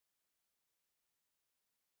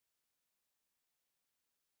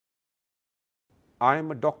I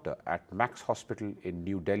am a doctor at Max Hospital in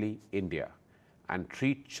New Delhi, India, and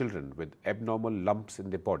treat children with abnormal lumps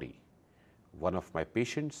in their body. One of my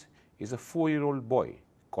patients is a 4-year-old boy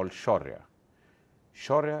called Shaurya.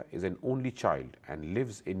 Shaurya is an only child and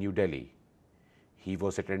lives in New Delhi. He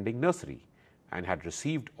was attending nursery and had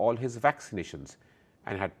received all his vaccinations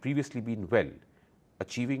and had previously been well,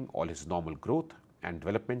 achieving all his normal growth and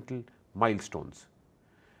developmental milestones.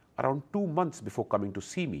 Around 2 months before coming to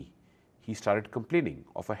see me, he started complaining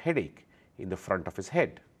of a headache in the front of his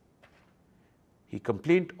head. He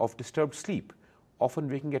complained of disturbed sleep, often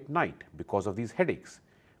waking at night because of these headaches,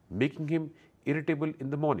 making him irritable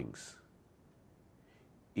in the mornings.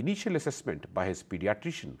 Initial assessment by his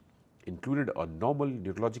pediatrician included a normal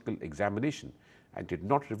neurological examination and did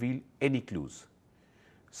not reveal any clues.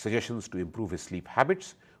 Suggestions to improve his sleep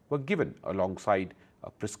habits were given alongside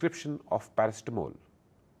a prescription of paracetamol.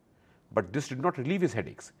 But this did not relieve his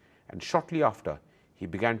headaches, and shortly after he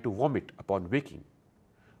began to vomit upon waking,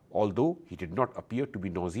 although he did not appear to be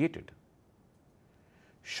nauseated.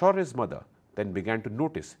 Shaurya's mother then began to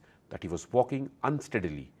notice that he was walking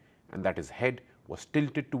unsteadily and that his head was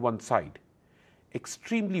tilted to one side.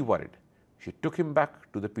 Extremely worried, she took him back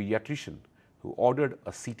to the pediatrician, who ordered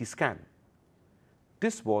a CT scan.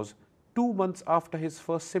 This was 2 months after his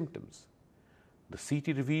first symptoms. The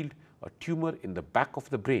CT revealed a tumor in the back of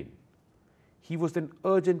the brain. He was then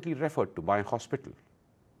urgently referred to my hospital.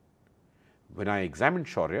 When I examined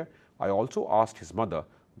Shaurya, I also asked his mother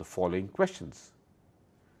the following questions.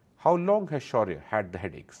 How long has Shaurya had the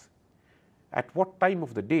headaches? At what time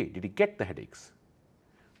of the day did he get the headaches?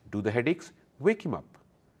 Do the headaches wake him up?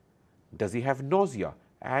 Does he have nausea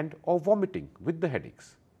and or vomiting with the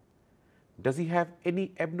headaches? Does he have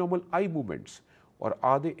any abnormal eye movements, or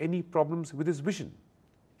are there any problems with his vision?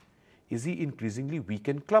 Is he increasingly weak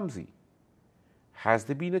and clumsy? Has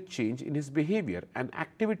there been a change in his behavior and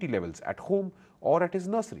activity levels at home or at his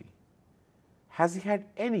nursery? Has he had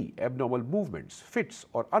any abnormal movements, fits,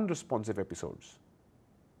 or unresponsive episodes?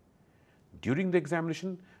 During the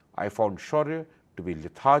examination, I found Shaurya to be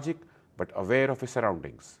lethargic but aware of his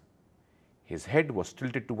surroundings. His head was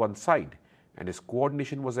tilted to one side and his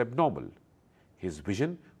coordination was abnormal. His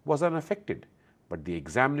vision was unaffected, but the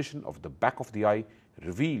examination of the back of the eye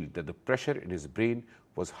revealed that the pressure in his brain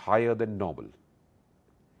was higher than normal.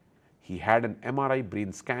 He had an MRI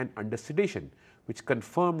brain scan under sedation, which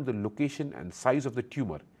confirmed the location and size of the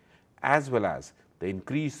tumor, as well as the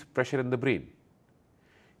increased pressure in the brain.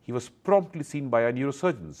 He was promptly seen by our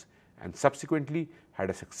neurosurgeons and subsequently had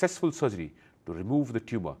a successful surgery to remove the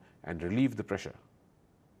tumor and relieve the pressure.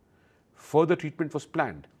 Further treatment was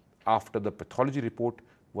planned after the pathology report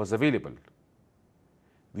was available.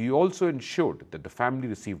 We also ensured that the family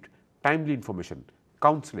received timely information,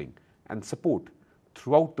 counseling, and support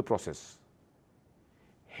throughout the process.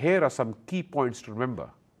 Here are some key points to remember.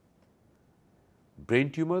 Brain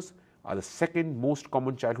tumors are the second most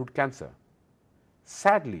common childhood cancer.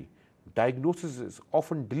 Sadly, diagnosis is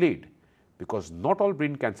often delayed because not all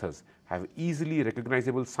brain cancers have easily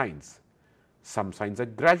recognizable signs. Some signs are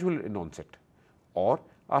gradual in onset or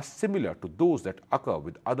are similar to those that occur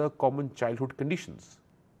with other common childhood conditions.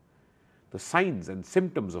 The signs and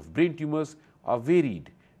symptoms of brain tumors are varied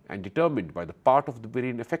and determined by the part of the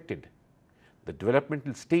brain affected, the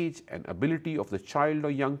developmental stage and ability of the child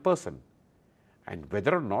or young person, and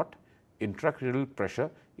whether or not intracranial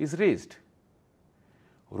pressure is raised.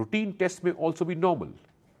 Routine tests may also be normal.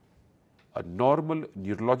 A normal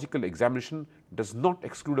neurological examination does not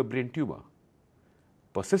exclude a brain tumor.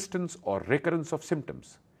 Persistence or recurrence of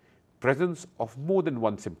symptoms, presence of more than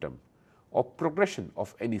one symptom, or progression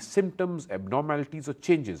of any symptoms, abnormalities, or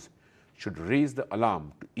changes should raise the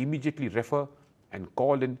alarm to immediately refer and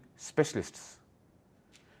call in specialists.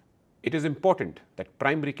 It is important that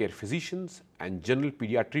primary care physicians and general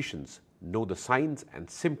pediatricians know the signs and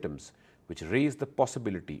symptoms which raise the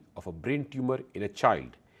possibility of a brain tumor in a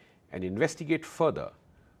child and investigate further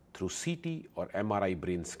through CT or MRI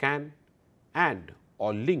brain scan and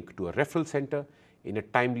or link to a referral center in a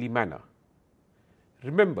timely manner.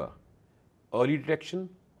 Remember, early detection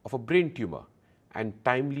of a brain tumor and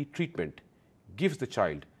timely treatment gives the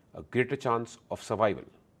child a greater chance of survival.